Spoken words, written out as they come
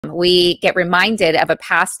we get reminded of a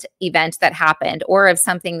past event that happened or of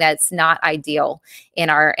something that's not ideal in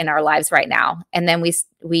our lives right now, and then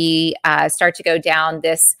we start to go down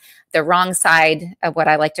the wrong side of what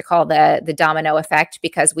I like to call the domino effect,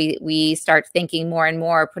 because we start thinking more and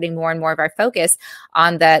more, putting more and more of our focus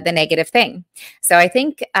on the negative thing. So I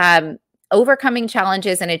think overcoming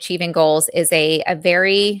challenges and achieving goals is a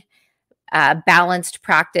very balanced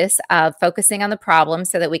practice of focusing on the problem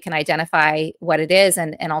so that we can identify what it is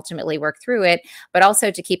and ultimately work through it, but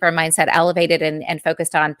also to keep our mindset elevated and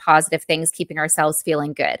focused on positive things, keeping ourselves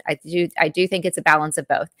feeling good. I do think it's a balance of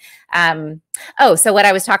both. So what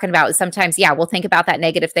I was talking about is sometimes, we'll think about that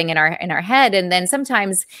negative thing in our head. And then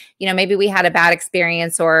sometimes, maybe we had a bad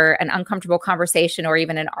experience or an uncomfortable conversation or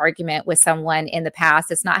even an argument with someone in the past.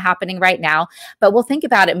 It's not happening right now, but we'll think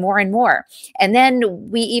about it more and more. And then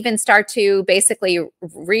we even start to basically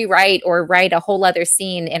rewrite or write a whole other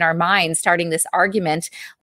scene in our mind, starting this argument